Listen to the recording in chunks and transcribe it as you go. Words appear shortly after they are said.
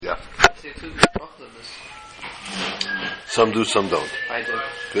Some do, some don't. I do.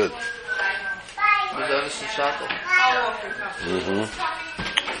 Good.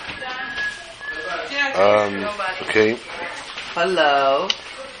 Okay. Hello.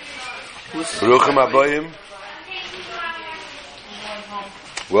 Baruchim Abayim.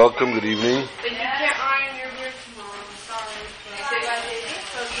 Welcome, good evening. But you can't iron your beard tomorrow, I'm sorry. Say bye, baby.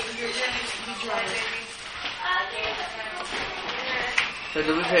 You're going to be dry, baby. Can I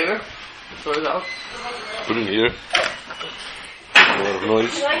do me a favor? Throw it out. Put it in here. A lot of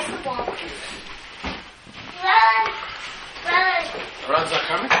noise. Ron's not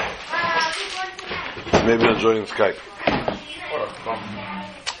coming? Maybe not joining Skype.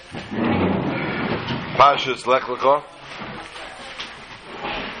 Pashas Lech Lecha.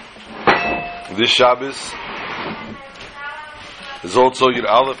 This Shabbos is also Yud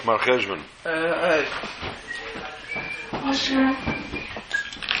Aleph Mar Cheshvan.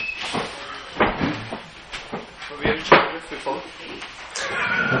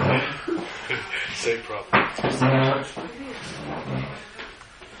 Same problem.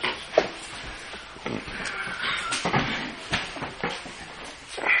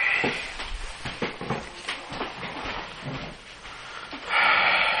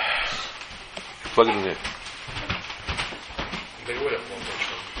 Plug it in here. They would have one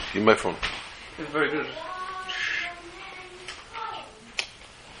more. Give me my phone. It's very good.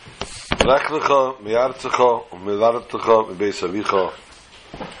 Lech Lecha mi'artzecha u'milartecha mi'beis avicha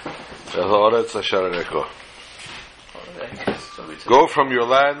el ha'aretz asher arecha. Go from your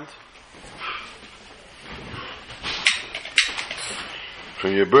land,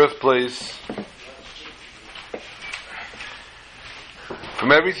 from your birthplace,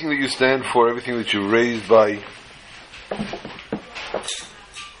 from everything that you stand for, everything that you're raised by,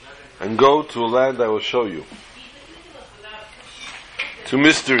 and go to a land I will show you. To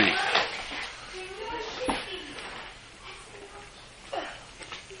mystery.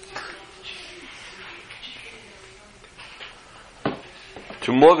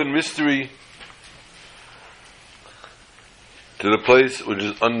 To more than mystery, to the place which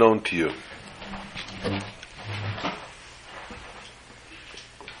is unknown to you.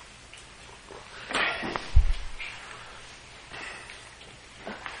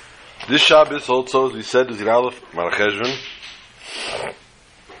 This Shabbos also, as we said, is Yud Aleph Mar Cheshvan.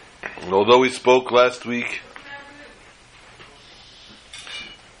 And although we spoke last week,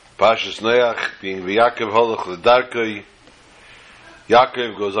 Pashas Noach being V'Yaakov Holach L'Darkei,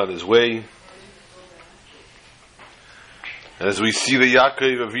 Yaakov goes on his way. And as we see the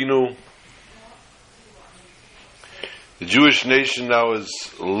Yaakov Avinu, the Jewish nation now has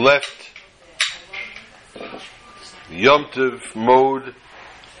left the Yom Tov mode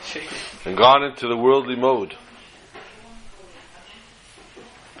and gone into the worldly mode.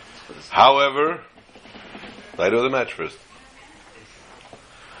 However, light of the match first.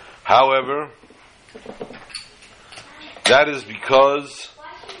 However, that is because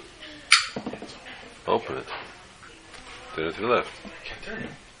open it. Turn it to the left. I can't turn it.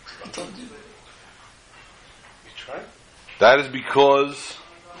 You try? That is because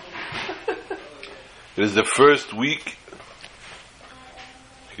it is the first week.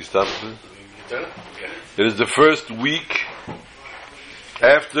 Can you stop it, please? You turn it? Okay. It is the first week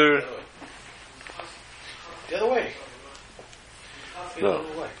after. The other way. The No,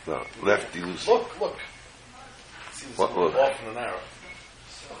 other way. no, lefty loose. Look. See, there's What a look? off and an arrow.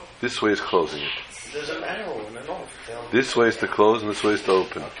 This way is closing it. There's an arrow and an off. Down. This way is to close and this way is to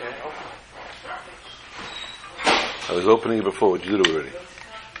open. Okay, open. I was opening it before, but you did it already.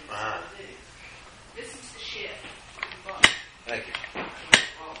 Ah. This is the shit. Thank you.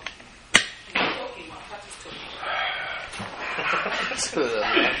 Turn it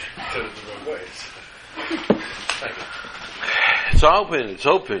the wrong ways. Thank you. It's open, it's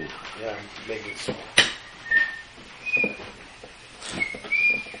open. Yeah, I'm making it small.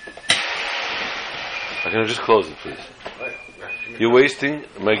 I can just close it, please. Right. You're wasting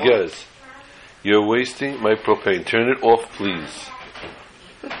my gas. You're wasting my propane. Turn it off, please.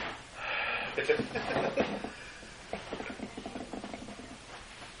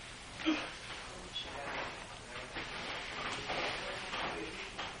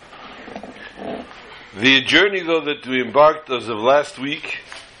 The journey, though, that we embarked as of last week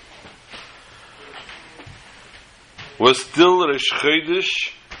was still Rosh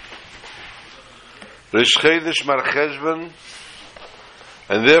Chodesh Mar Cheshvan,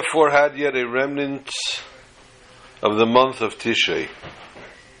 and therefore had yet a remnant of the month of Tishrei.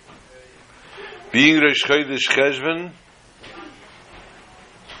 Being Rosh Chodesh Cheshvan,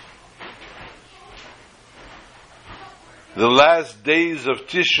 the last days of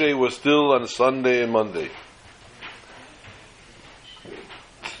Tishrei were still on Sunday and Monday.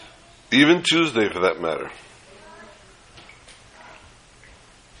 Even Tuesday, for that matter.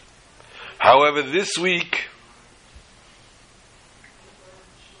 However, this week,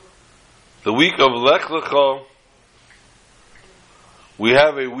 the week of Lech Lecha, we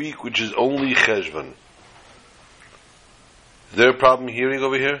have a week which is only Cheshvan. Is there a problem hearing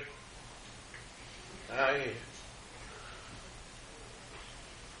over here? I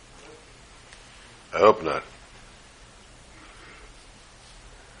hope not.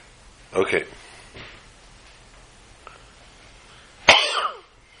 Okay.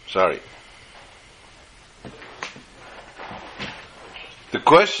 Sorry. The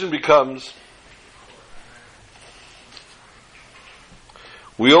question becomes,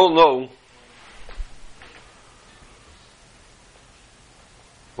 we all know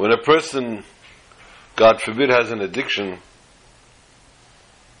when a person, God forbid, has an addiction,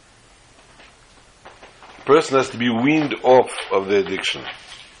 the person has to be weaned off of the addiction.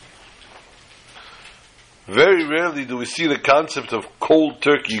 Very rarely do we see the concept of cold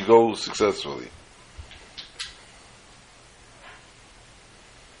turkey go successfully.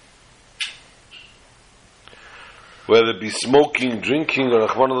 Whether it be smoking, drinking, or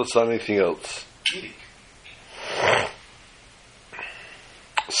anything else.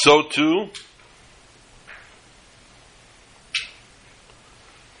 So too,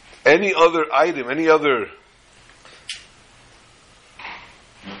 any other item, any other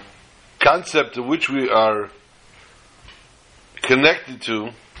concept of which we are connected to,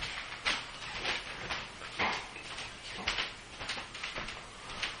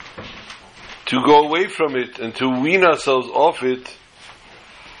 go away from it and to wean ourselves off it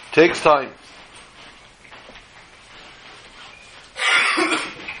takes time.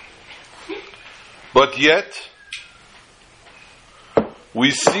 But yet,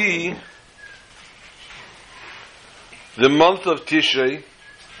 we see the month of Tishrei,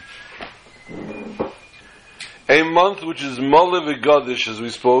 a month which is Malev Gadish, as we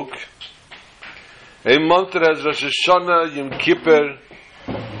spoke, a month that has Rosh Hashanah, Yom Kippur,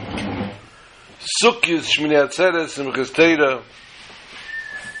 Sukkot, Shmini Atzeres, Simchas Torah,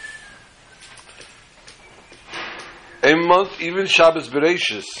 a month, even Shabbos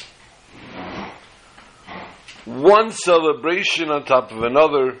Bereishis, one celebration on top of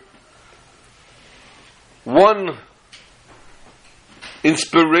another, one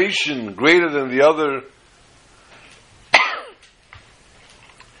inspiration greater than the other.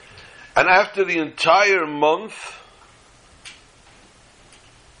 And after the entire month,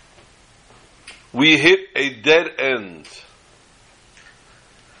 we hit a dead end.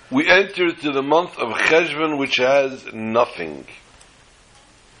 We enter to the month of Cheshvan, which has nothing.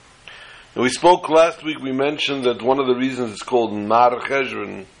 And we spoke last week, we mentioned that one of the reasons it's called Mar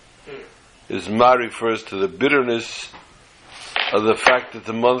Cheshvan is Mar refers to the bitterness of the fact that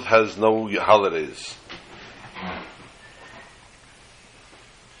the month has no holidays.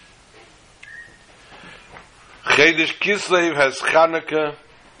 Chedesh Kislev has Chanukah.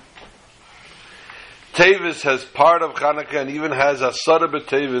 Tevis has part of Chanukah and even has Asara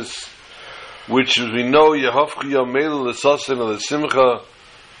B'Tevis, which, as we know, Yehovchi Yomel L'Sasin L'Simcha.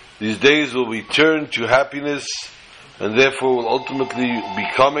 These days will be turned to happiness and therefore will ultimately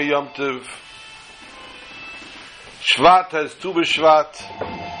become a Yom Tov. Shvat has Tu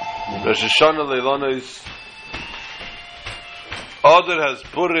B'Shvat, Rosh Hashanah Leilonos. Adar has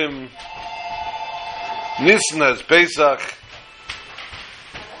Purim. Nisan has Pesach.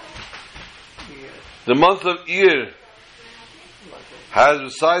 The month of Iyar has,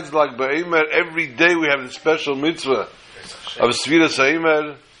 besides Lag Ba'omer, every day we have the special mitzvah of Sfiras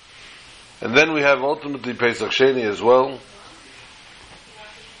HaOmer, and then we have ultimately Pesach Sheni as well.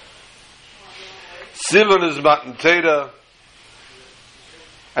 Sivan is Matan Torah,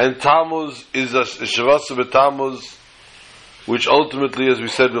 and Tammuz is Shavasa B'Tammuz, which ultimately, as we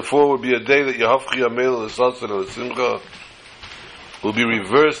said before, would be a day that Yehovchi Yomel L'Sasin L'Simcha will be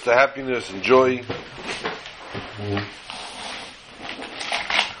reversed to happiness and joy.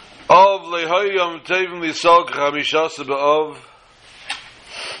 Of Lehoyam Tevim L'Yisrael K'Chamishasa B'Av.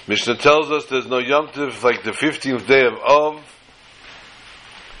 Mishnah tells us there's no Yom Tov like the 15th day of Av.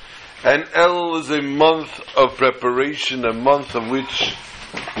 And El is a month of preparation, a month of which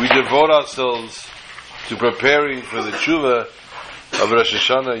we devote ourselves to preparing for the tshuva of Rosh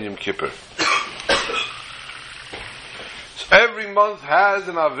Hashanah and Yom Kippur. So every month has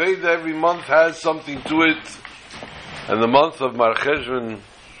an Aveda, every month has something to it, and the month of Mar Cheshvan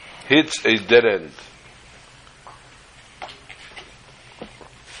hits a dead end.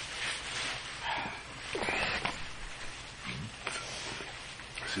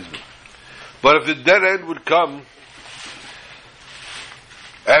 Excuse me. But if the dead end would come,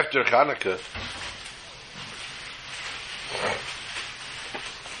 after Hanukkah,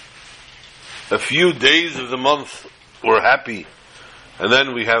 a few days of the month we're happy, and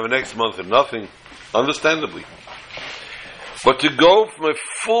then we have a next month of nothing, understandably. But to go from a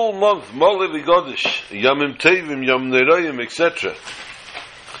full month, Molev Godesh, Yamim Tevim, Yom Neroyim, etc.,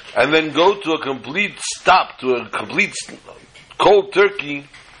 and then go to a complete stop, to a complete cold turkey,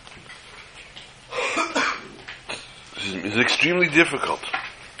 is extremely difficult.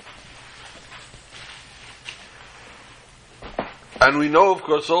 And we know, of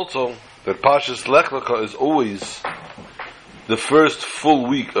course, also that Pashas Lech Lecha is always the first full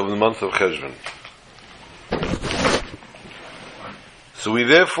week of the month of Cheshvan. So we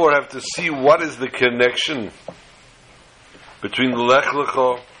therefore have to see what is the connection between the Lech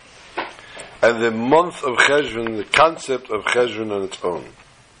Lecha and the month of Cheshvan, the concept of Cheshvan on its own.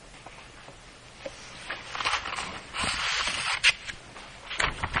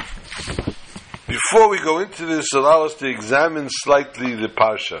 Before we go into this, allow us to examine slightly the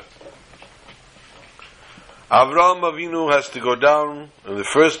Parsha. Avraham Avinu has to go down, and the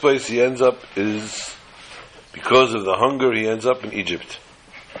first place he ends up is, because of the hunger, he ends up in Egypt.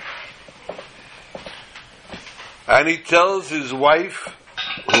 And he tells his wife,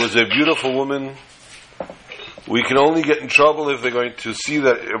 who is a beautiful woman, we can only get in trouble if they're going to see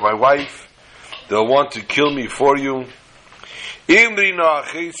that my wife, they'll want to kill me for you. Imri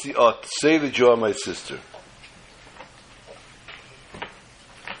na'achesi at, say that you are my sister.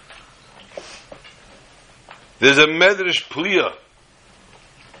 There's a Medrash Pliya.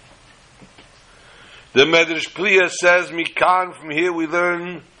 The Medrash Pliya says, Mikan, from here we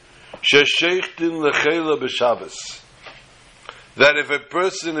learn, Sheshechtin lechela b'Shabbos. That if a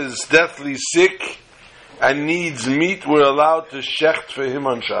person is deathly sick and needs meat, we're allowed to shecht for him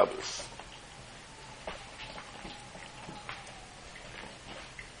on Shabbos.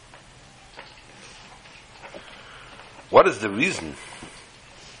 What is the reason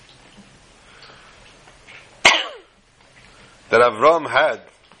that Avram had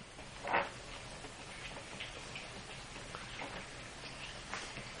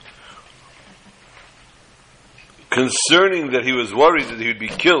concerning that he was worried that he would be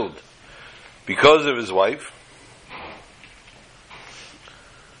killed because of his wife?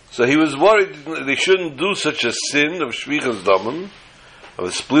 So he was worried that they shouldn't do such a sin of shvichas damim, of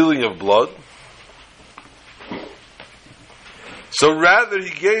the spilling of blood. So rather he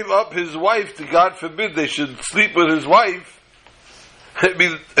gave up his wife to, God forbid, they should sleep with his wife. It'd be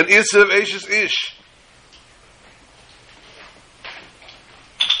an issa of Eishes Ish.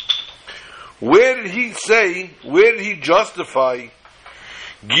 Where did he justify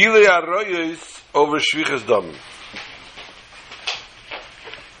Gilei Arroyos over Shvichas Damim?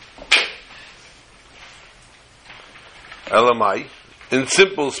 Elamai, in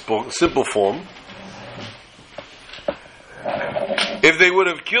simple form, if they would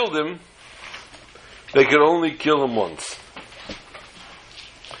have killed him, they could only kill him once.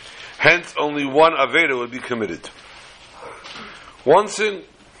 Hence, only one Aveda would be committed. One sin.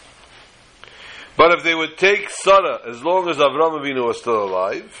 But if they would take Sarah, as long as Avraham Avinu was still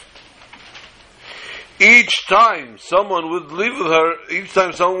alive, each time someone would live with her, each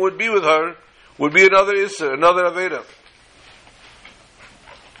time someone would be with her, would be another Isser, another Aveda.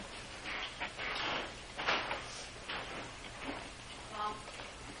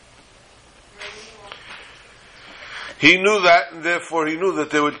 He knew that, and therefore he knew that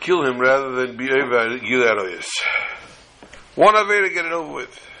they would kill him rather than be over Gilei Arroyos. One Aveda to get it over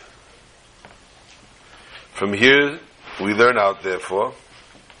with. From here, we learn out, therefore,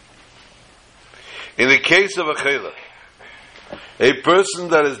 in the case of a chela, a person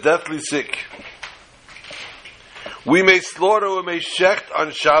that is deathly sick, we may slaughter or may shecht on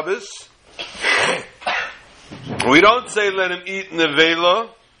Shabbos. We don't say let him eat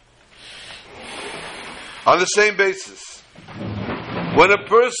nevela. On the same basis, when a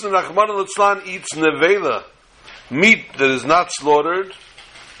person, Rahman al-Islam, eats nevela, meat that is not slaughtered,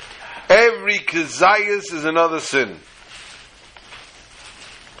 every kezayis is another sin.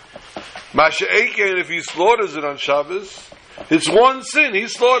 Masha'ekein, if he slaughters it on Shabbos, it's one sin, he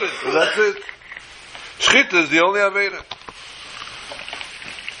slaughtered, so that's it. Shchita is the only Aveda.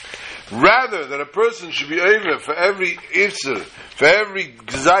 Rather than a person should be over for every ifsir, for every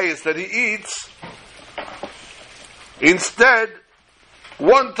kezayis that he eats, instead,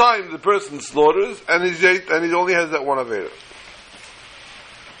 one time the person slaughters and he only has that one Aveda.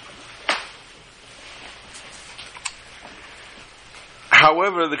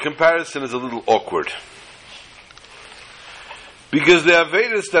 However, the comparison is a little awkward. Because the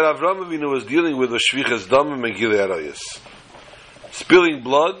Avedas that Avraham Avinu was dealing with was Shvichas Damim and Gilei Arroyos. spilling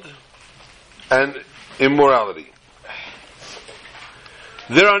blood, and immorality.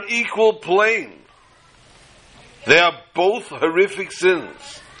 They're on equal plane. They are both horrific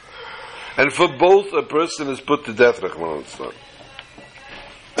sins. And for both, a person is put to death, Rahman al-Islam.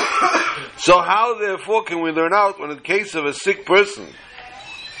 So how, therefore, can we learn out when in the case of a sick person,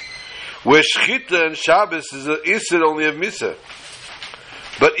 where Shchita and Shabbos is an Isser only of Misa,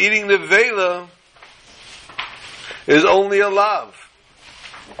 but eating the Vela is only a Lav.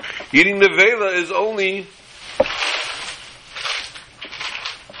 Eating the Vela is only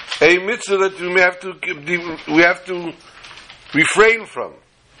a mitzvah that we have to refrain from.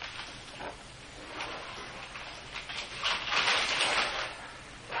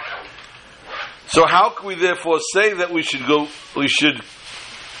 So how can we therefore say that we should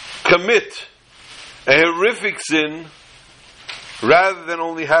commit a horrific sin rather than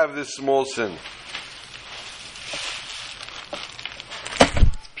only have this small sin?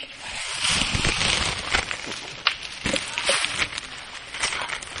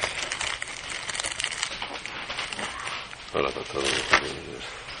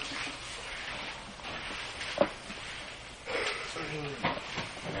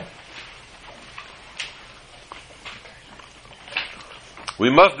 We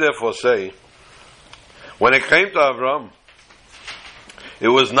must therefore say, when it came to Avram, it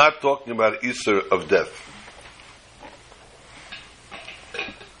was not talking about Isser of death.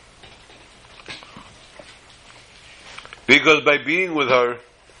 Because by being with her,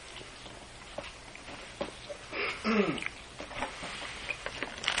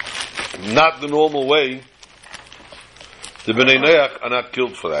 not the normal way, the Bnei Noach are not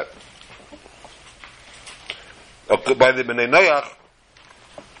killed for that. By the Bnei Noach,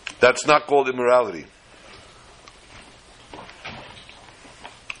 that's not called immorality.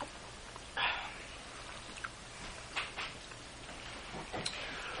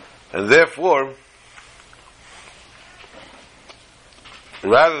 And therefore,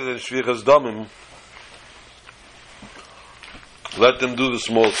 rather than Shvichas Damim, let them do the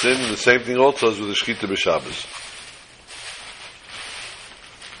small sin, and the same thing also as with the Shchita b'Shabbos.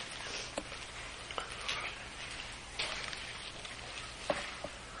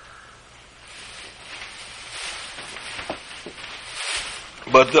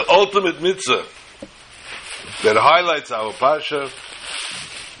 But the ultimate mitzvah that highlights our Parsha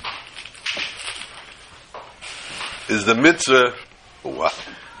is the mitzvah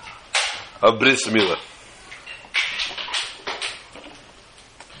of Bris Milah.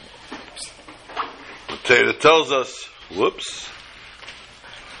 The Torah tells us,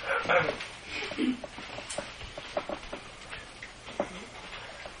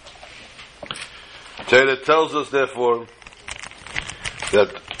 Torah tells us, therefore, that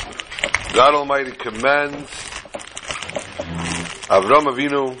God Almighty commands Avram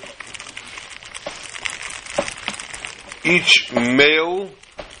Avinu, each male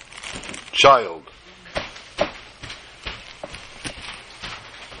child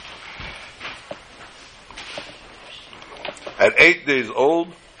at 8 days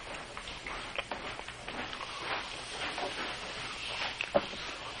old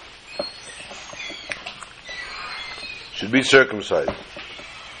should be circumcised.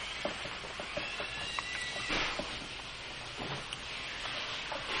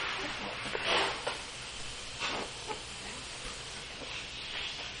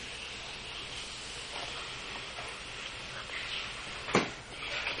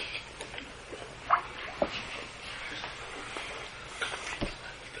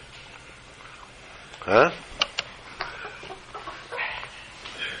 Huh?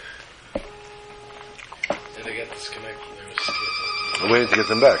 Did they get disconnected? I'm waiting to get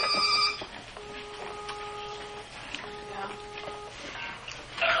them back.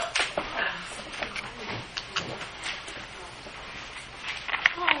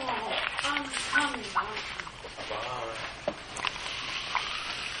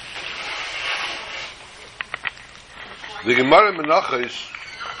 The Gemara Menachos.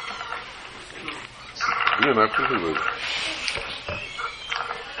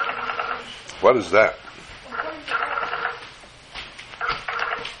 What is that?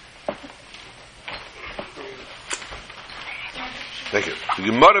 Thank you. The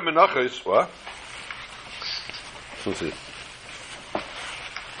Gemara Menachos, what? Let's see.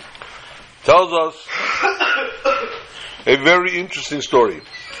 Tells us a very interesting story.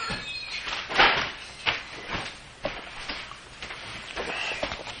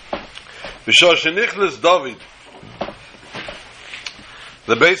 V'shoshenichlis David,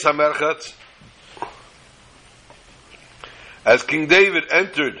 the Beis HaMerchatz, as King David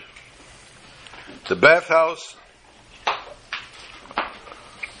entered the bathhouse,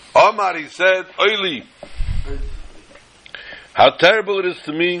 Omar, he said, Oili, how terrible it is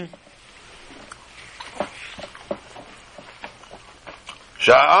to me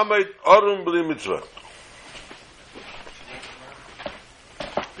Sha'amayt Arum B'li Mitzvah.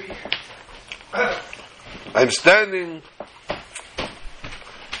 I'm standing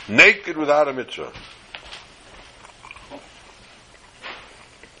naked without a mitzvah.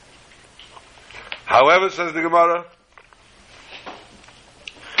 However, says the Gemara,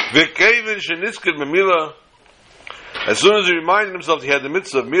 V'kevin she'nizkir b'milah, as soon as he reminded himself he had the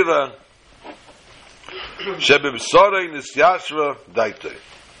mitzvah of milah, she'b'b'sorei nisyashva daitei.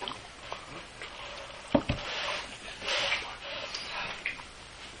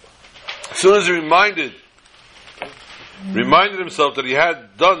 As soon as he reminded himself that he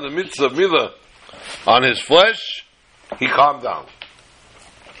had done the mitzvah of milah on his flesh, he calmed down.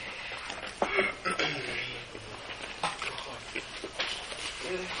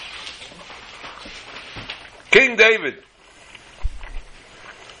 King David,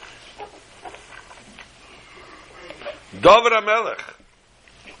 David HaMelech,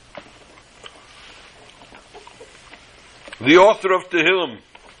 the author of Tehillim,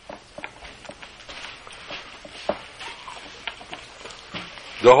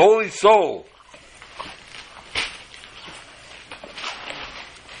 the holy soul,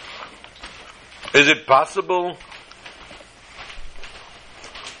 is it possible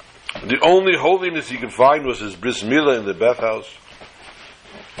the only holiness he could find was his bris milah in the bathhouse?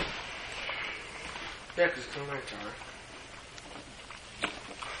 Yeah, because it's coming to her.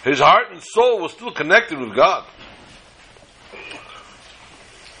 His heart and soul was still connected with God.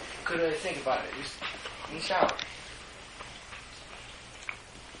 Couldn't really think about it. Just in the shower.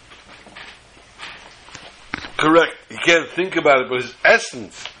 Correct. You can't think about it, but his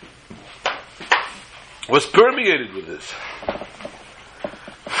essence was permeated with this.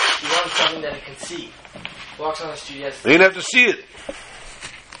 You want something that it can see. Walks on the street, yes. You didn't have to see it.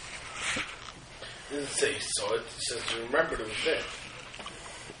 It doesn't say you saw it. It says you remembered it was there.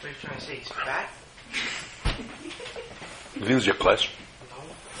 What are you trying to say? He's fat? You think it's your class? No.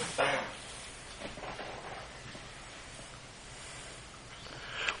 Bam.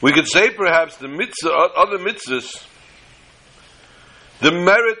 We could say perhaps the mitzvah, other mitzvahs, the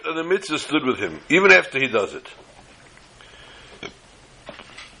merit of the mitzvah stood with him, even after he does it.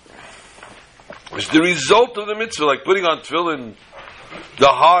 It's the result of the mitzvah, like putting on tefillin, the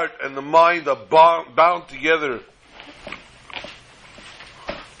heart and the mind are bound together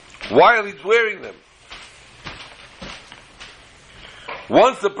while he's wearing them.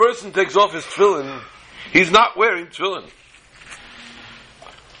 Once the person takes off his tefillin, he's not wearing tefillin.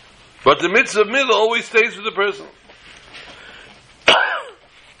 But the mitzvah of milah always stays with the person.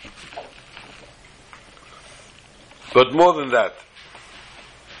 But more than that,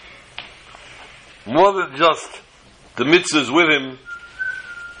 more than just the mitzvahs with him,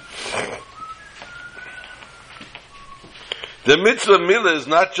 the mitzvah of milah is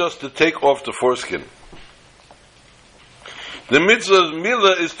not just to take off the foreskin. The mitzvah of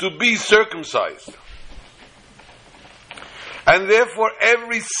milah is to be circumcised. And therefore,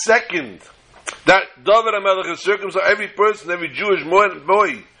 every second that David HaMelech is circumcised, every person, every Jewish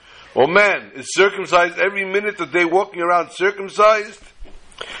boy or man is circumcised, every minute that they're walking around circumcised,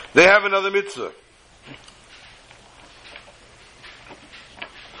 they have another mitzvah.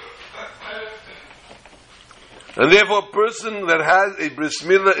 And therefore, a person that has a bris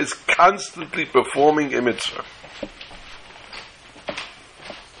milah is constantly performing a mitzvah.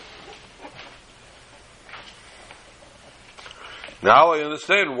 Now I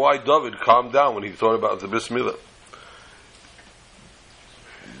understand why David calmed down when he thought about the bris milah.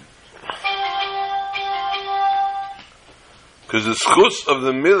 Because the schus of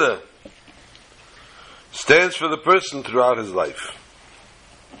the milah stands for the person throughout his life.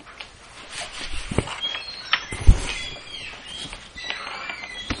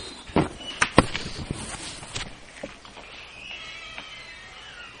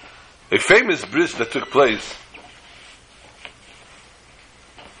 A famous bris that took place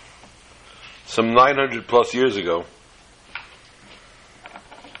some 900 plus years ago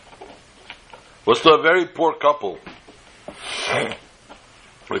was to a very poor couple,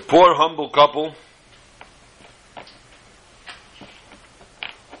 a poor humble couple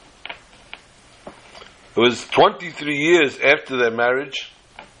It was 23 years after their marriage,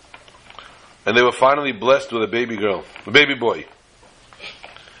 and they were finally blessed with a baby girl, a baby boy.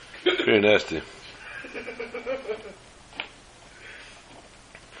 Very nasty.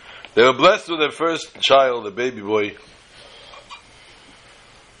 They were blessed with their first child, a baby boy.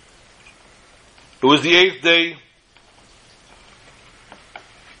 It was the 8th day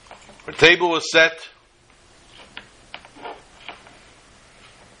The table was set.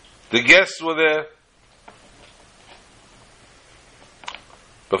 The guests were there.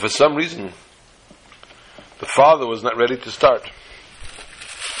 But for some reason, the father was not ready to start.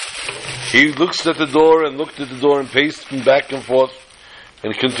 He looks at the door and looked at the door and paced back and forth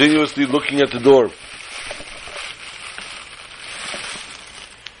and continuously looking at the door.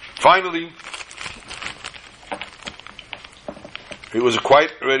 Finally, it was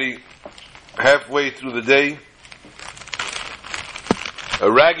quite already halfway through the day.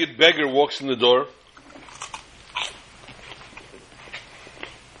 A ragged beggar walks in the door.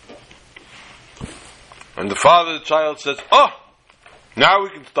 And the father of the child says, "Oh, now we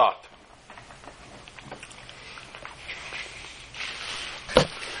can start."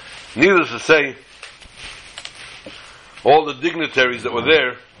 Needless to say, all the dignitaries that were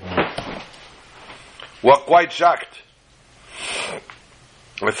there were quite shocked.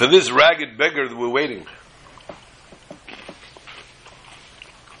 And for this ragged beggar that we're waiting.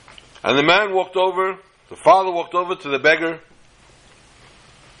 And the man walked over, the father walked over to the beggar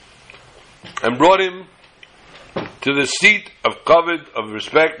and brought him to the seat of kavod, of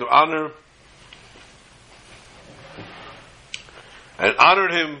respect, of honor, and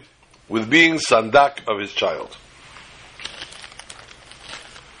honored him with being sandak of his child.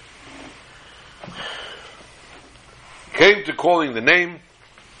 Came to calling the name,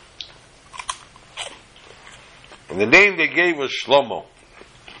 and the name they gave was Shlomo.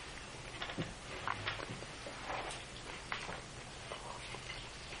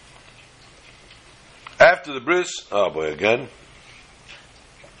 After the bris, oh boy, again.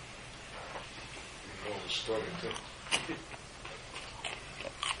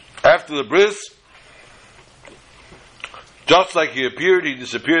 After the bris, just like he appeared, he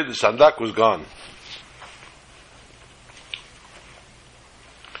disappeared, the sandak was gone.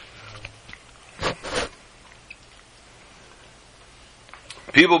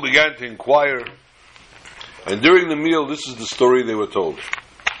 People began to inquire, and during the meal, this is the story they were told.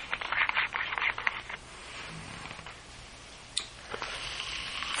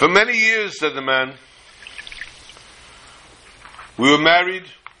 For many years, said the man, we were married,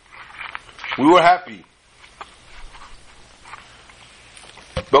 we were happy,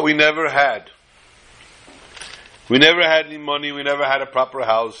 but we never had. We never had any money, we never had a proper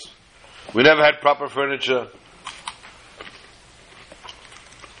house, we never had proper furniture,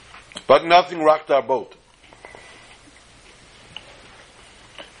 but nothing rocked our boat.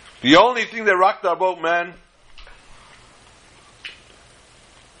 The only thing that rocked our boat, man,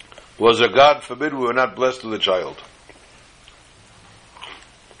 was that God forbid we were not blessed with a child.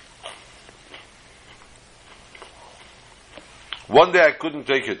 One day I couldn't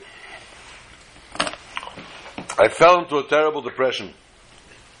take it. I fell into a terrible depression.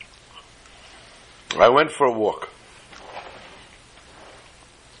 I went for a walk.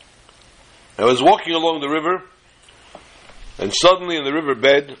 I was walking along the river, and suddenly in the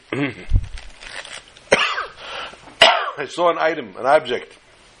riverbed, I saw an item, an object.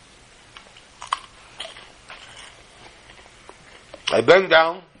 I bent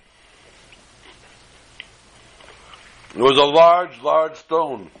down. It was a large, large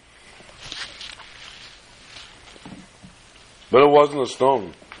stone. But it wasn't a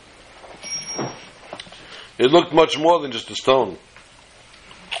stone. It looked much more than just a stone.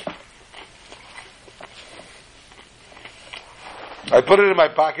 I put it in my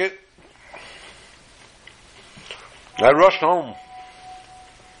pocket. I rushed home.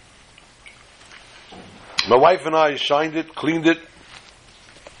 My wife and I shined it, cleaned it.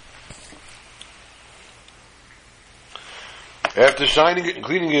 After shining it and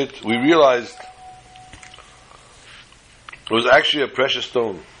cleaning it, we realized it was actually a precious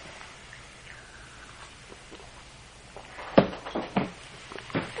stone.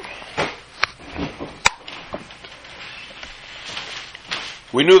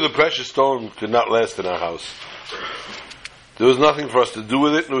 We knew the precious stone could not last in our house. There was nothing for us to do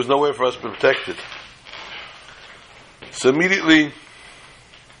with it, and there was no way for us to protect it. So immediately,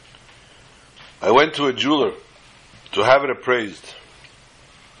 I went to a jeweler to have it appraised.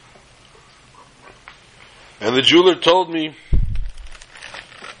 And the jeweler told me,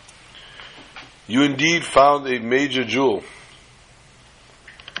 "You indeed found a major jewel.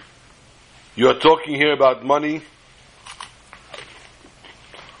 You are talking here about money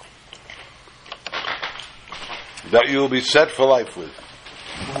that you will be set for life with."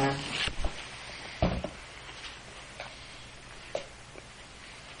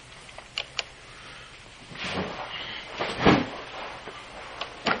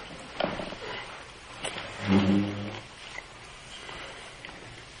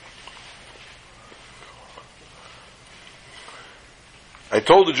 I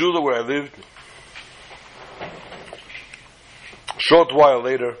told the jeweler where I lived. A short while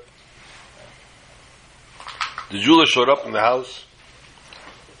later, the jeweler showed up in the house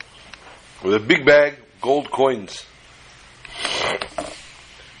with a big bag, gold coins.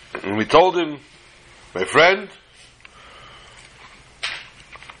 And we told him, my friend,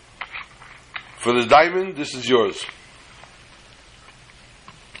 for this diamond, this is yours.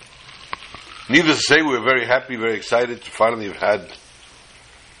 Needless to say, we were very happy, very excited to finally have had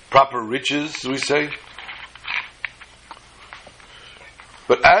proper riches, we say.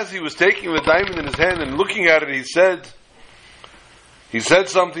 But as he was taking the diamond in his hand and looking at it, he said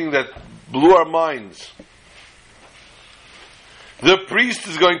something that blew our minds. The priest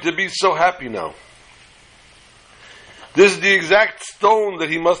is going to be so happy now. This is the exact stone that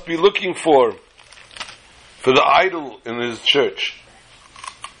he must be looking for the idol in his church.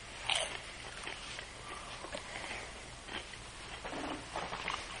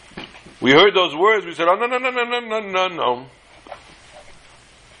 We heard those words, we said, oh, no.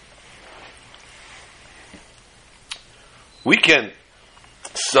 We can't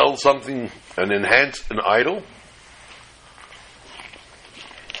sell something and enhance an idol.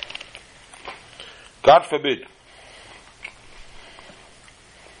 God forbid.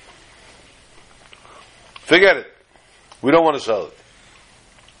 Forget it. We don't want to sell it.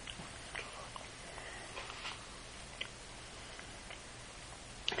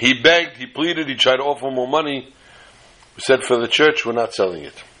 He begged, he pleaded, he tried to offer more money. We said, for the church, we're not selling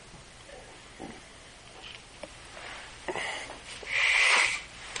it.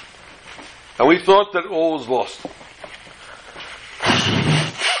 And we thought that all was lost.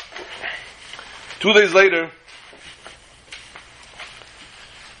 2 days later,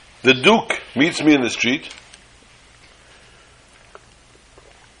 the Duke meets me in the street.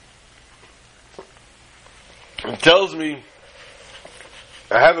 And tells me,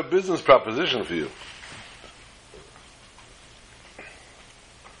 I have a business proposition for you.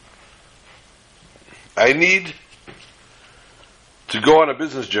 I need to go on a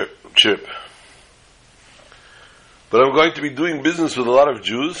business trip. But I'm going to be doing business with a lot of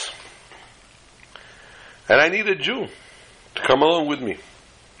Jews. And I need a Jew to come along with me.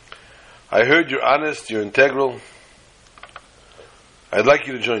 I heard you're honest, you're integral. I'd like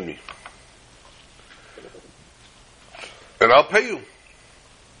you to join me. And I'll pay you.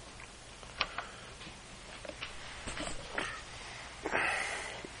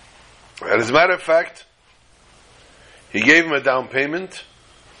 And as a matter of fact, he gave him a down payment.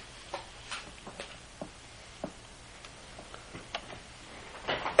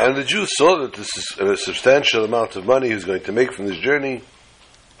 And the Jew saw that this is a substantial amount of money he was going to make from this journey.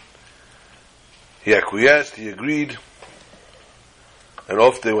 He acquiesced, he agreed, and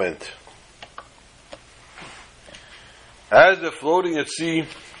off they went. As they're floating at sea,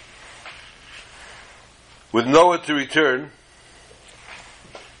 with nowhere to return,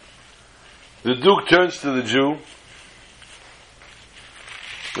 the Duke turns to the Jew,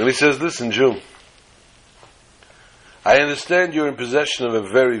 and he says, listen, Jew, I understand you're in possession of a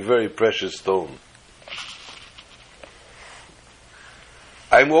very, very precious stone.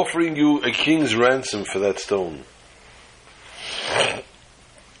 I'm offering you a king's ransom for that stone.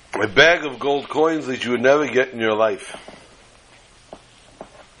 A bag of gold coins that you would never get in your life.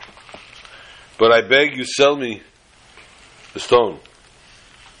 But I beg you, sell me the stone.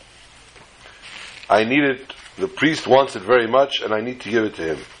 I need it. The priest wants it very much, and I need to give it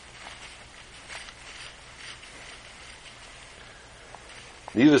to him.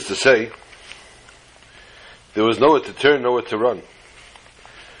 Needless to say, there was nowhere to turn, nowhere to run.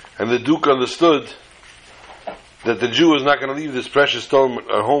 And the Duke understood that the Jew was not going to leave this precious stone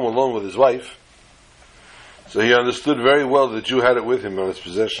at home alone with his wife. So he understood very well that the Jew had it with him on his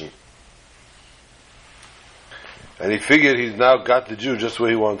possession. And he figured he's now got the Jew just where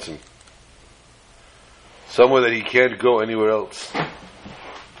he wants him. Somewhere that he can't go anywhere else.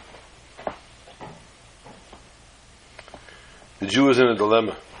 The Jew is in a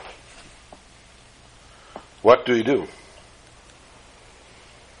dilemma. What do he do?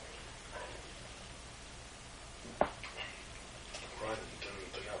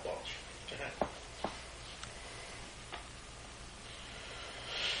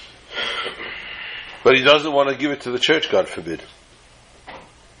 But he doesn't want to give it to the church, God forbid.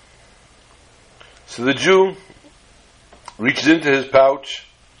 So the Jew reaches into his pouch,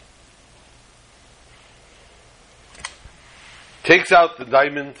 takes out the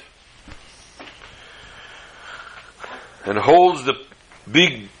diamond, and holds the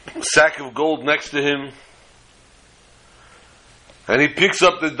big sack of gold next to him, and he picks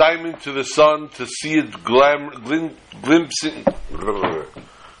up the diamond to the sun to see it glimpsing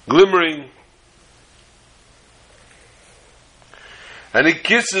glimmering. And he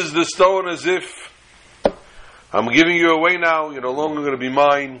kisses the stone as if, I'm giving you away now, you're no longer going to be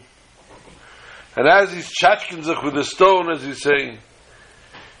mine. And as he's tchachkinzach with the stone, as you say,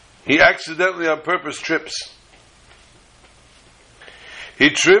 he accidentally on purpose trips. He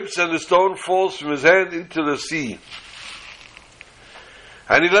trips and the stone falls from his hand into the sea.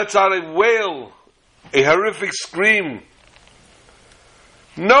 And he lets out a wail, a horrific scream.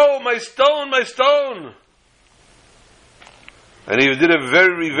 No, my stone, my stone! And he did a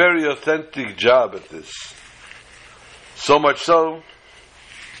very, very authentic job at this. So much so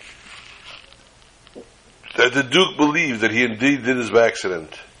that the Duke believed that he indeed did this by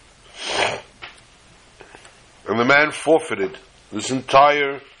accident. And the man forfeited this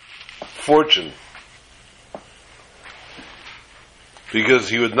entire fortune because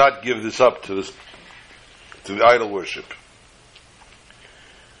he would not give this up to the idol worship.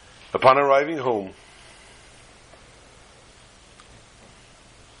 Upon arriving home,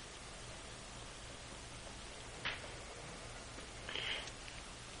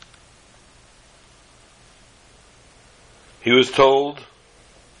 he was told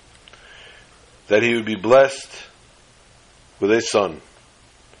that he would be blessed with a son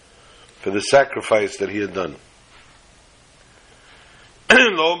for the sacrifice that he had done.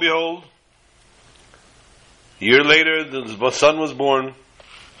 Lo and behold, a year later, the son was born.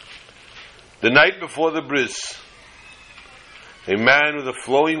 The night before the bris, a man with a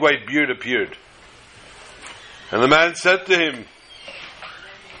flowing white beard appeared. And the man said to him,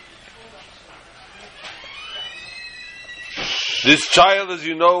 this child, as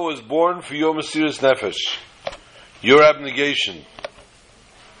you know, was born for your Mesiras Nefesh, your abnegation.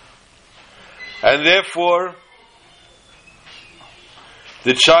 And therefore,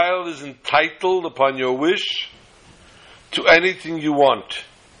 the child is entitled, upon your wish, to anything you want.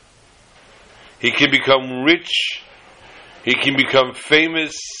 He can become rich, he can become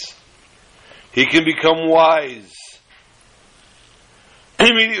famous, he can become wise.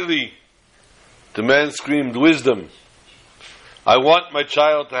 Immediately, the man screamed, wisdom. I want my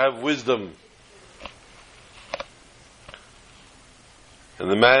child to have wisdom. And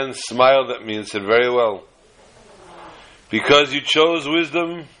the man smiled at me and said, very well. Because you chose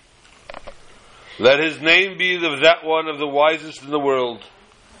wisdom, let his name be that one of the wisest in the world.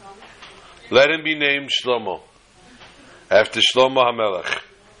 Let him be named Shlomo, after Shlomo HaMelech.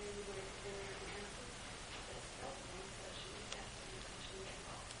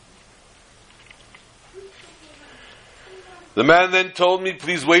 The man then told me,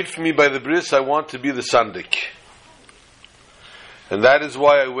 please wait for me by the bris, I want to be the sandik. And that is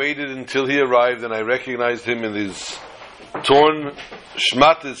why I waited until he arrived and I recognized him in his torn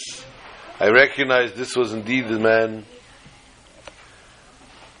shmatis. I recognized this was indeed the man.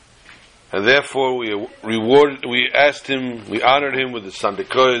 And therefore we asked him, we honored him with the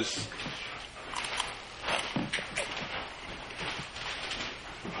sandikois.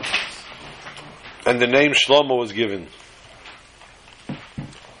 And the name Shlomo was given.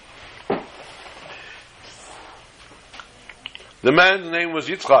 The man's name was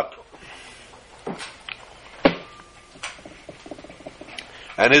Yitzchak.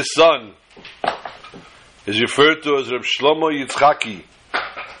 And his son is referred to as Reb Shlomo Yitzchaki.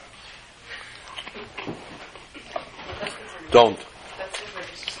 Don't.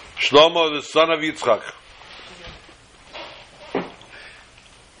 Shlomo, the son of Yitzchak.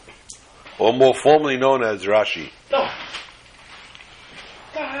 Or more formally known as Rashi. No.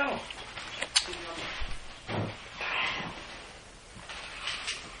 The hell?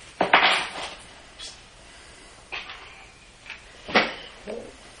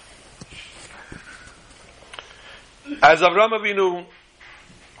 As Avraham Avinu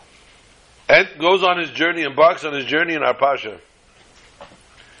goes on his journey, embarks on his journey in our Pasha,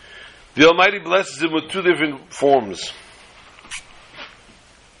 the Almighty blesses him with two different forms.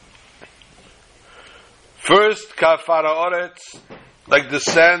 First, kafara oretz, like the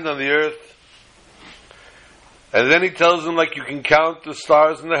sand on the earth. And then he tells him, like you can count the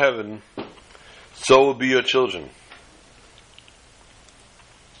stars in the heaven, so will be your children.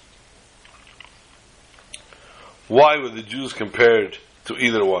 Why were the Jews compared to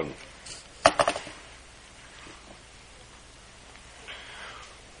either one?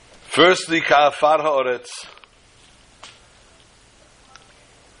 Firstly, ka'afar ha'oretz.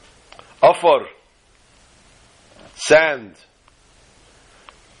 Afar, sand,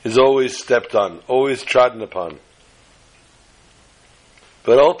 is always stepped on, always trodden upon.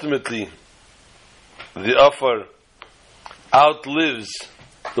 But ultimately, the afar outlives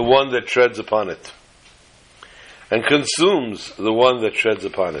the one that treads upon it. and consumes the one that treads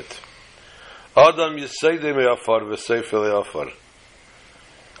upon it. Adam Yisayde me'afar v'seifel e'afar.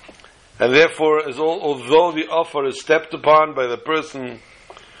 And therefore, although the afar is stepped upon by the person,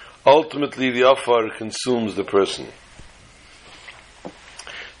 ultimately the afar consumes the person.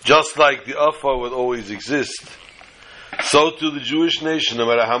 Just like the afar will always exist, so too the Jewish nation, no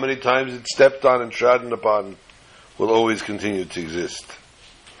matter how many times it's stepped on and trodden upon, will always continue to exist.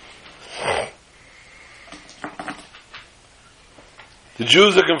 The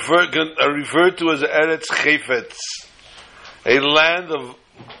Jews are referred to as Eretz Chefetz, a land of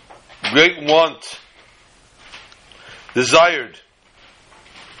great want, desired.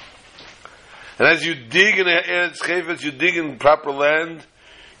 And as you dig in Eretz Chefetz, you dig in proper land,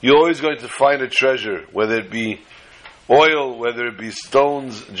 you're always going to find a treasure, whether it be oil, whether it be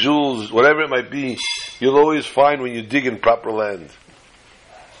stones, jewels, whatever it might be, you'll always find when you dig in proper land.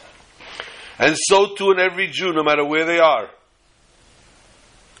 And so too in every Jew, no matter where they are.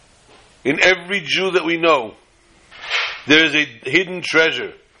 In every Jew that we know, there is a hidden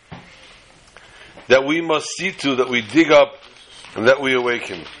treasure that we must see to, that we dig up, and that we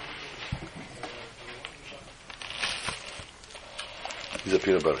awaken. These are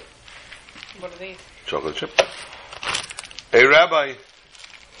peanut butter. What are these? Chocolate chip. A rabbi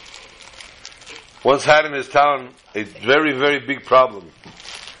once had in his town a very, very big problem.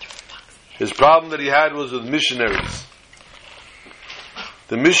 His problem that he had was with missionaries.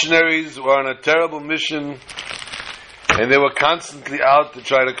 The missionaries were on a terrible mission, and they were constantly out to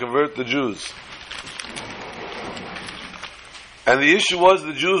try to convert the Jews. And the issue was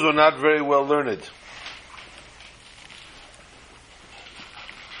the Jews were not very well learned.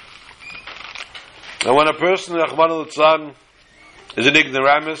 And when a person, Rachmana litzlan, is an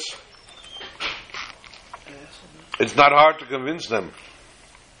ignoramus, it's not hard to convince them.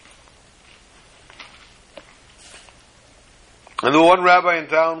 And there was one rabbi in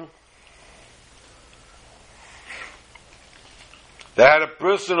town that had a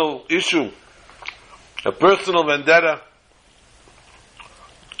personal issue, a personal vendetta.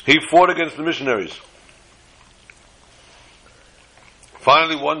 He fought against the missionaries.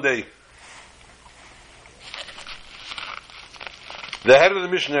 Finally, one day, the head of the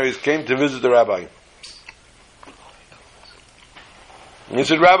missionaries came to visit the rabbi. And he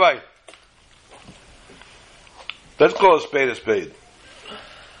said, Rabbi, let's call a spade.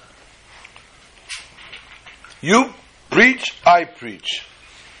 You preach, I preach.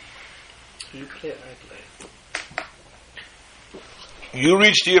 You play, I play. You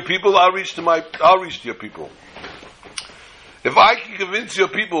reach to your people, I'll reach to your people. If I can convince your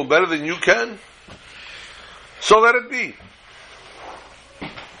people better than you can, so let it be.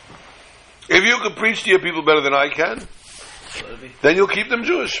 If you can preach to your people better than I can, then you'll keep them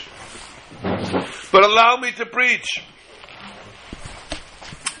Jewish. But allow me to preach.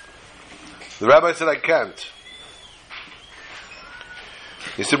 The rabbi said, I can't.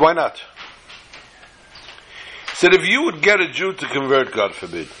 He said, why not? He said, if you would get a Jew to convert, God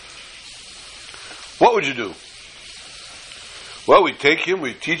forbid, what would you do? Well, we'd take him,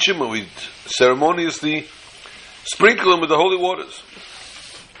 we'd teach him, and we'd ceremoniously sprinkle him with the holy waters.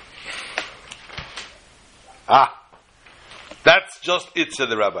 That's just it, said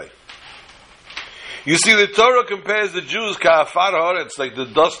the rabbi. You see, the Torah compares the Jews ka'afar haaretz, like the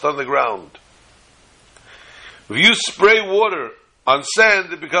dust on the ground. If you spray water on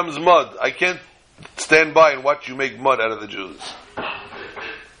sand, it becomes mud. I can't stand by and watch you make mud out of the Jews.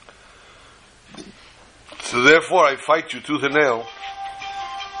 So therefore, I fight you tooth and nail,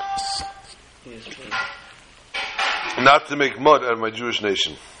 not to make mud out of my Jewish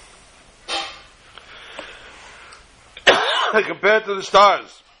nation. Compared to the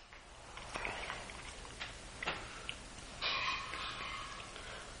stars,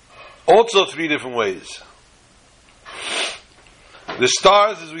 also 3 different ways. The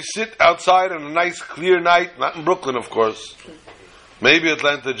stars, as we sit outside on a nice clear night, not in Brooklyn, of course, maybe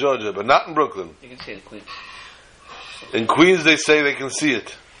Atlanta, Georgia, but not in Brooklyn. You can see the Queens. In Queens, they say they can see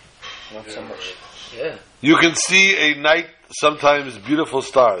it. Not so much. Yeah. You can see a night, sometimes beautiful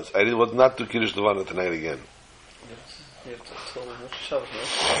stars. I was not to Kiddush Levana tonight again. You have to tell them what shows,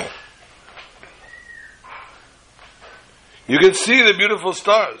 no? You can see the beautiful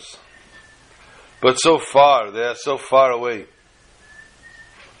stars, but so far, they are so far away.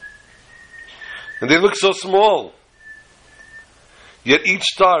 And they look so small. Yet each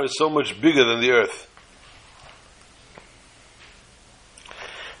star is so much bigger than the earth.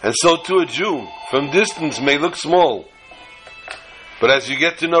 And so too a Jew, from distance, may look small. But as you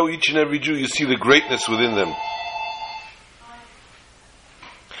get to know each and every Jew, you see the greatness within them.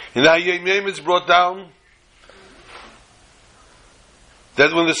 In the Hayom Yom it's brought down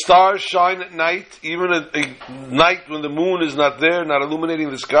that when the stars shine at night, even at a night when the moon is not there, not illuminating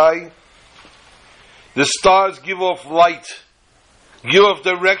the sky, the stars give off light, give off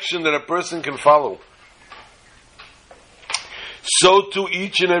direction that a person can follow. So too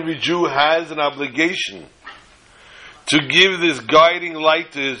each and every Jew has an obligation to give this guiding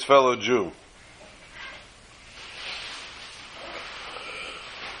light to his fellow Jew.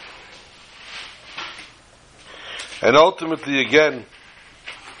 And ultimately, again,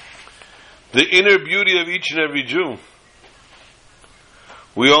 the inner beauty of each and every Jew,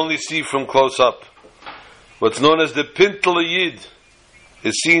 we only see from close up. What's known as the Pintel Yid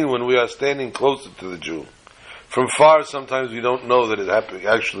is seen when we are standing closer to the Jew. From far, sometimes we don't know that it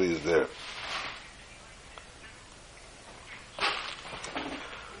actually is there.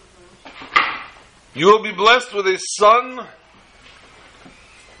 You will be blessed with a son,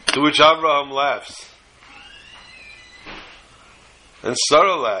 to which Abraham laughs. And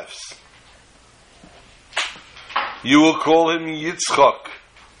Sarah laughs. You will call him Yitzchak.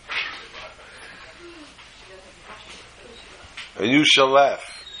 And you shall laugh.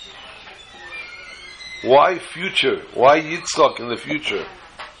 Why future? Why Yitzchak in the future?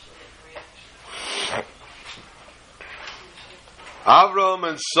 Avram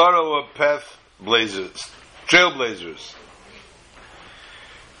and Sarah were trailblazers.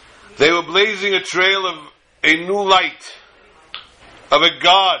 They were blazing a trail of a new light, of a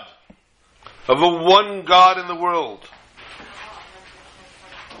God, of a one God in the world.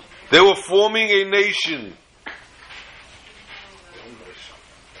 They were forming a nation.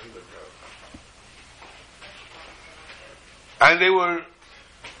 And they were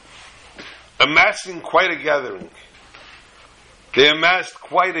amassing quite a gathering. They amassed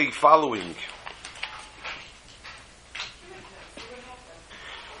quite a following.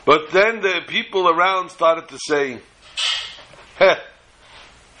 But then the people around started to say,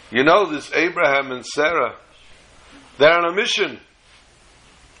 you know, this Abraham and Sarah, they're on a mission.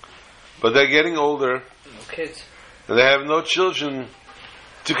 But they're getting older. No kids. And they have no children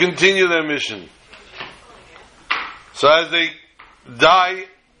to continue their mission. So as they die,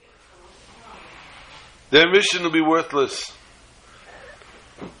 their mission will be worthless.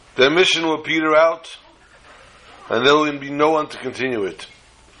 Their mission will peter out, and there will be no one to continue it.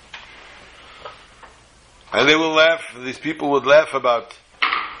 And they will laugh, these people would laugh about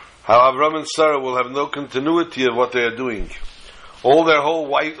how Avram and Sarah will have no continuity of what they are doing. All their whole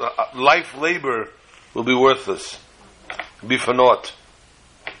life labor will be worthless, be for naught.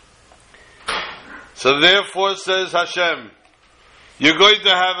 So therefore, says Hashem, you're going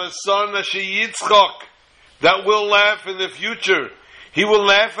to have a son, Asher Yitzchak, that will laugh in the future. He will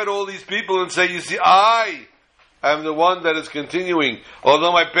laugh at all these people and say, you see, I am the one that is continuing.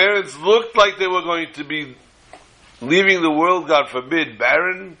 Although my parents looked like they were going to be leaving the world, God forbid,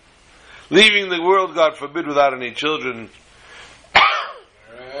 barren, leaving the world, God forbid, without any children,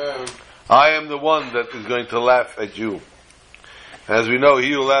 I am the one that is going to laugh at you. As we know,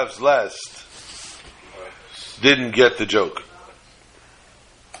 he who laughs last didn't get the joke.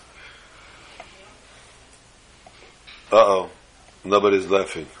 Nobody's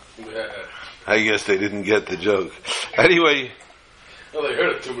laughing. I guess they didn't get the joke. Anyway, well, they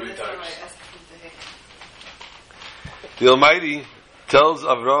heard it too many times. The Almighty tells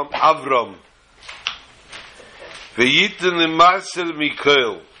Avram, V'yitin l'maser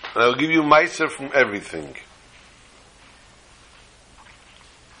mikol, and I will give you meiser from everything.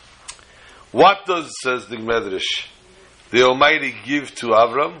 What does, says the Medrash, the Almighty give to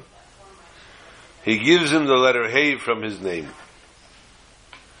Avram? He gives him the letter Hey from his name.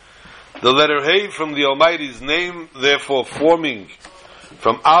 The letter Hey from the Almighty's name, therefore forming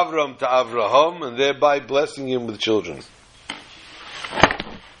from Avram to Avraham, and thereby blessing him with children.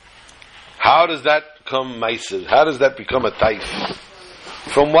 How does that come meiser? How does that become a taif?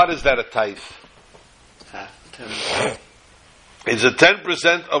 From what is that a taif? Half, 10. It's a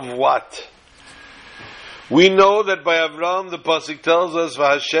 10% of what? We know that by Avram, the pasuk tells us,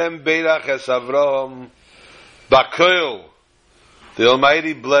 "V'Hashem beirach es Avram b'koil." The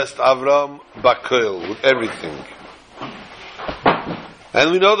Almighty blessed Avram b'koil, with everything.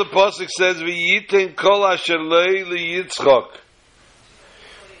 And we know the pasuk says, "V'yiten kol asher lei liYitzchak."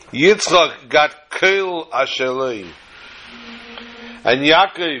 Yitzchak got koil asher lei, and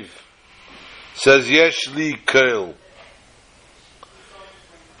Yaakov says, "Yesh li koil."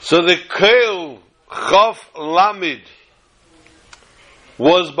 So the koil Chaf Lamid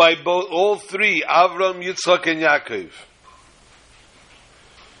was by all three, Avram, Yitzchak, and Yaakov.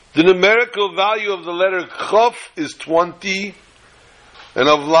 The numerical value of the letter Chaf is 20, and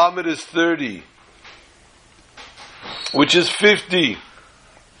of Lamed is 30, which is 50.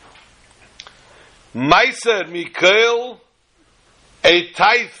 Meiser Mikael, a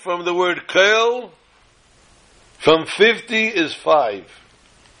tithe from the word Kael, from 50 is 5.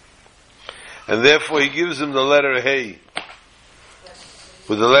 And therefore he gives him the letter Hey.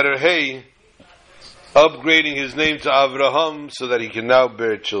 With the letter Hey, upgrading his name to Avraham so that he can now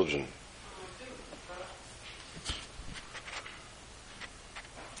bear children.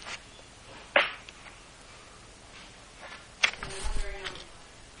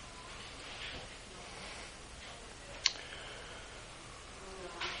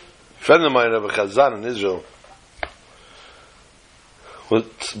 A friend of mine, Rabbi Chazan in Israel, was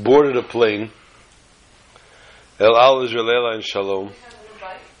boarded a plane, El Al Israel Airlines Shalom,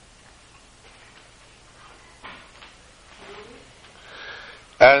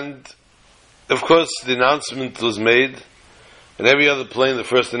 and of course the announcement was made, and every other plane the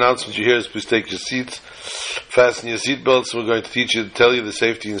first announcement you hear is please take your seats, fasten your seatbelts, we're going to tell you the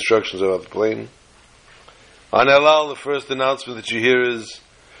safety instructions about the plane. On El Al, the first announcement that you hear is,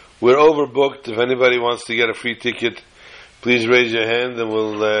 we're overbooked. If anybody wants to get a free ticket, please raise your hand and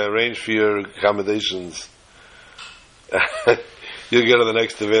we'll arrange for your accommodations. You'll get on the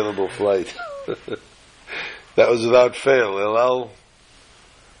next available flight. That was without fail. El Al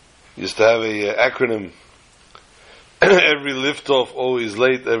used to have a acronym. Every liftoff always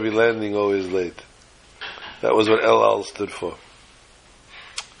late, every landing always late. That was what El Al stood for.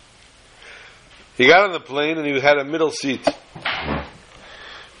 He got on the plane and he had a middle seat.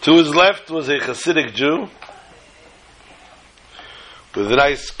 To his left was a Hasidic Jew with a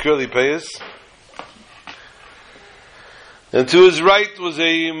nice curly payas. And to his right was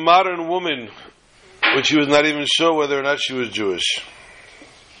a modern woman, which he was not even sure whether or not she was Jewish.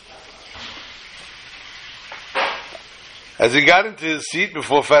 As he got into his seat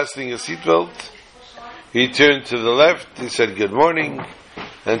before fastening his seatbelt, he turned to the left, he said good morning,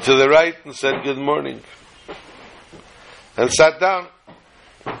 and to the right and said good morning, and sat down.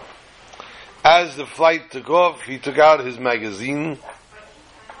 As the flight took off, he took out his magazine,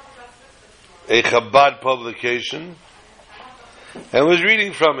 a Chabad publication, and was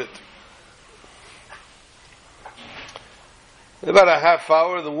reading from it. In about a half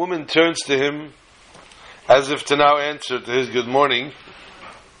hour, the woman turns to him, as if to now answer to his good morning,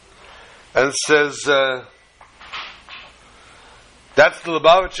 and says, that's the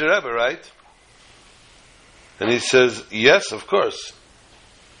Lubavitcher Rebbe, right? And he says, yes, of course.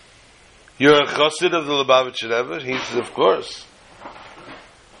 You're a chassid of the Lubavitcher Rebbe? He says, of course.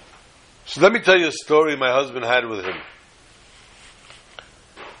 So let me tell you a story my husband had with him.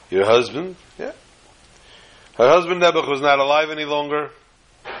 Your husband? Yeah. Her husband, Nebuch, was not alive any longer.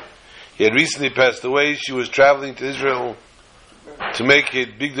 He had recently passed away. She was traveling to Israel to make a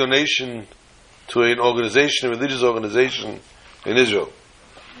big donation to an organization, a religious organization in Israel.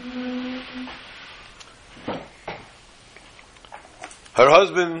 Her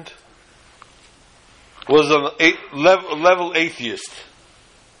husband was a level atheist.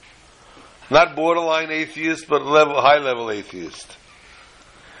 Not borderline atheist, but high level atheist.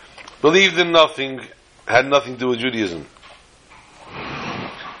 Believed in nothing, had nothing to do with Judaism.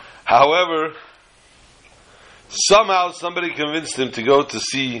 However, somehow somebody convinced him to go to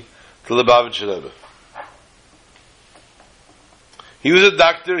see the Lubavitcher Rebbe. He was a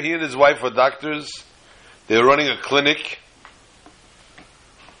doctor, he and his wife were doctors. They were running a clinic.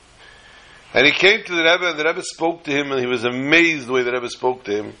 And he came to the Rebbe, and the Rebbe spoke to him, and he was amazed the way the Rebbe spoke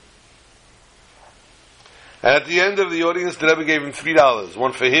to him. And at the end of the audience, the Rebbe gave him $3.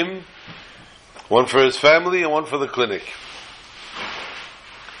 One for him, one for his family, and one for the clinic.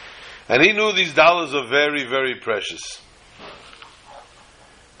 And he knew these dollars are very, very precious.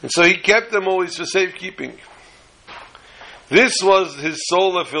 And so he kept them always for safekeeping. This was his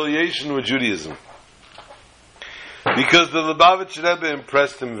sole affiliation with Judaism. Because the Lubavitcher Rebbe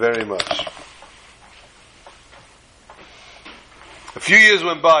impressed him very much. A few years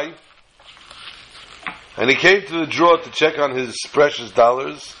went by, and he came to the drawer to check on his precious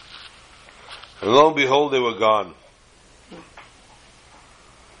dollars, and lo and behold, they were gone.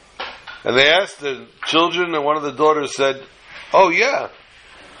 And they asked the children, and one of the daughters said, oh yeah,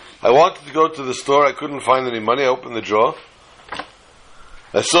 I wanted to go to the store, I couldn't find any money, I opened the drawer.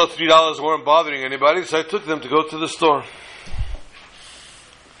 I saw $3 weren't bothering anybody, so I took them to go to the store.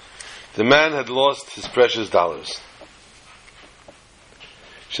 The man had lost his precious dollars.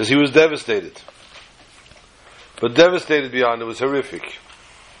 She says he was devastated. But devastated beyond, it was horrific.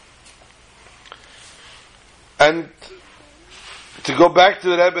 And to go back to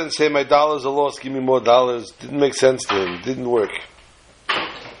the Rebbe and say, my dollars are lost, give me more dollars, didn't make sense to him, didn't work.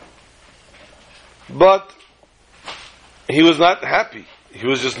 But he was not happy. He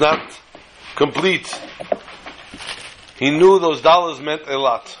was just not complete. He knew those dollars meant a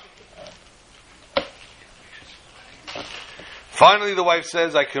lot. Finally, the wife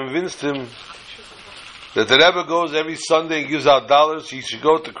says, I convinced him that the Rebbe goes every Sunday and gives out dollars. He should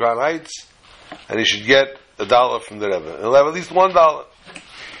go to Crown Heights and he should get $1 from the Rebbe. He'll have at least $1.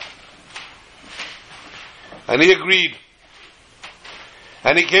 And he agreed.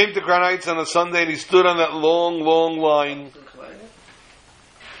 And he came to Crown Heights on a Sunday and he stood on that long, long line.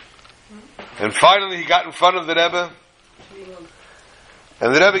 And finally he got in front of the Rebbe.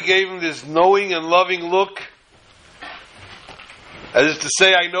 And the Rebbe gave him this knowing and loving look, as if to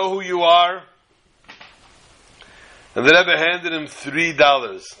say, I know who you are. And the Rebbe handed him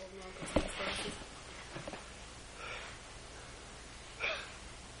 $3.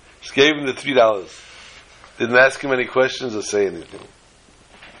 Just gave him the $3. Didn't ask him any questions or say anything.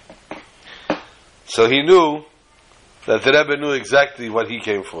 So he knew that the Rebbe knew exactly what he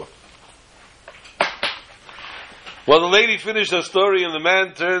came for. Well, the lady finished her story and the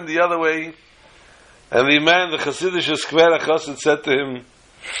man turned the other way. And the man, the Chassidish Skver HaChassid, said to him,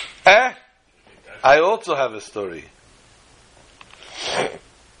 I also have a story.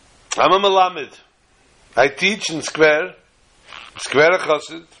 I'm a Melamed. I teach in Skver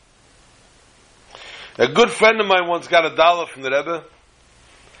HaChassid. A good friend of mine once got $1 from the Rebbe,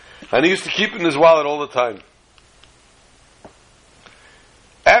 and he used to keep it in his wallet all the time.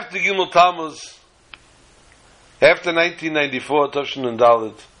 After Gimel Tammuz, after 1994, Toshin and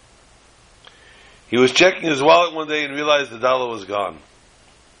Dalit, he was checking his wallet one day and realized the $1 was gone.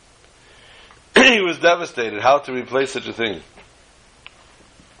 He was devastated how to replace such a thing.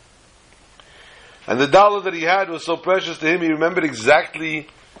 And the $1 that he had was so precious to him, he remembered exactly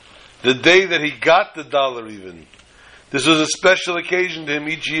the day that he got the $1 even. This was a special occasion to him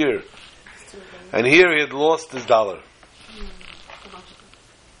each year. And here he had lost his $1.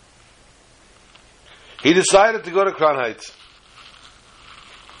 He decided to go to Crown Heights.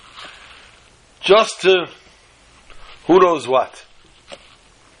 Just to who knows what.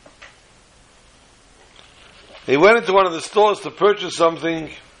 He went into one of the stores to purchase something,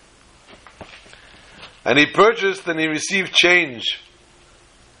 and he purchased and he received change.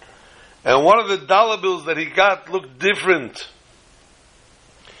 And one of the dollar bills that he got looked different.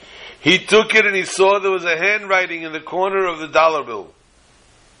 He took it and he saw there was a handwriting in the corner of the dollar bill.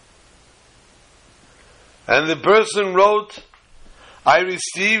 And the person wrote, I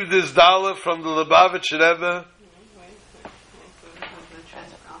received this $1 from the Lubavitch Rebbe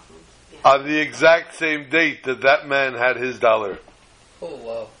on the exact same date that man had his $1. Oh,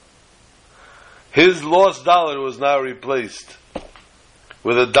 wow. His lost $1 was now replaced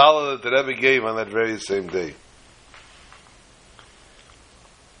with $1 that the Rebbe gave on that very same day.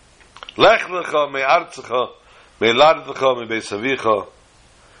 Lech lecha me'artzecha me'lardecha me'beis avicha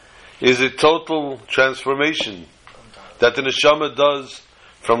is a total transformation that the neshama does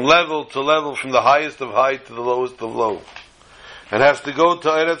from level to level, from the highest of high to the lowest of low, and has to go to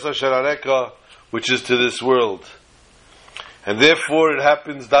Eretz Asher Areka, which is to this world. And therefore it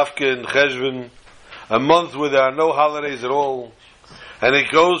happens Dafke in Cheshvan, a month where there are no holidays at all, and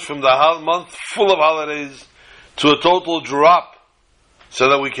it goes from the month full of holidays to a total drop, so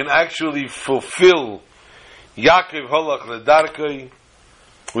that we can actually fulfill Yaakov Holach Ledarkei.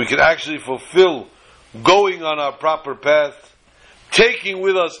 We can actually fulfill going on our proper path, taking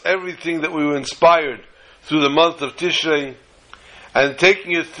with us everything that we were inspired through the month of Tishrei, and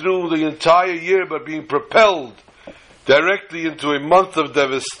taking it through the entire year, but being propelled directly into a month of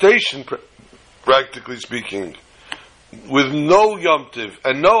devastation, practically speaking, with no Yom Tiv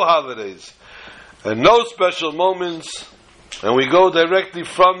and no holidays and no special moments, and we go directly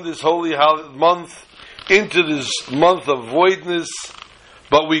from this holy month into this month of voidness,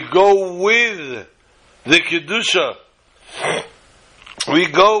 but we go with the Kedusha. We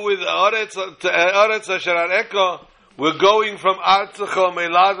go with Aretz Asher Areka. We're going from Artzecha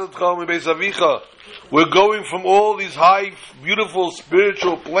Me'ladetcha Me'beis Avicha. We're going from all these high, beautiful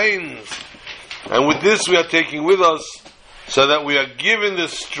spiritual planes. And with this we are taking with us, so that we are given the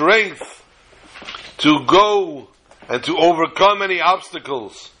strength to go and to overcome any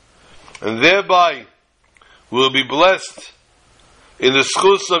obstacles. And thereby we'll be blessed in the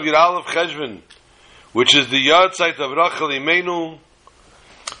schus of Yud Aleph Cheshvan, which is the yahrzeit of Rachel Imenu,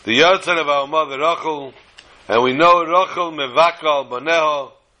 the yahrzeit of our mother Rachel. And we know Rachel mevaka al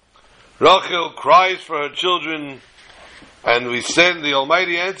baneha. Rachel cries for her children, and we send the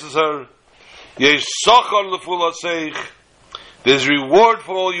Almighty answers her, Yesh sachar leful aseich. There's reward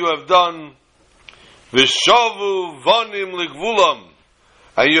for all you have done. V'shavu vanim ligvulam.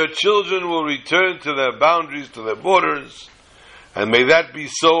 And your children will return to their boundaries, to their borders. And may that be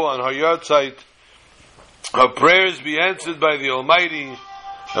so on her yahrzeit. Her prayers be answered by the Almighty,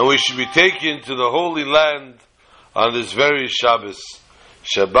 and we should be taken to the Holy Land on this very Shabbos.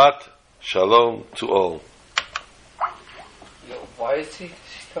 Shabbat Shalom to all. Why is he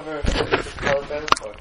covering her face with colored for?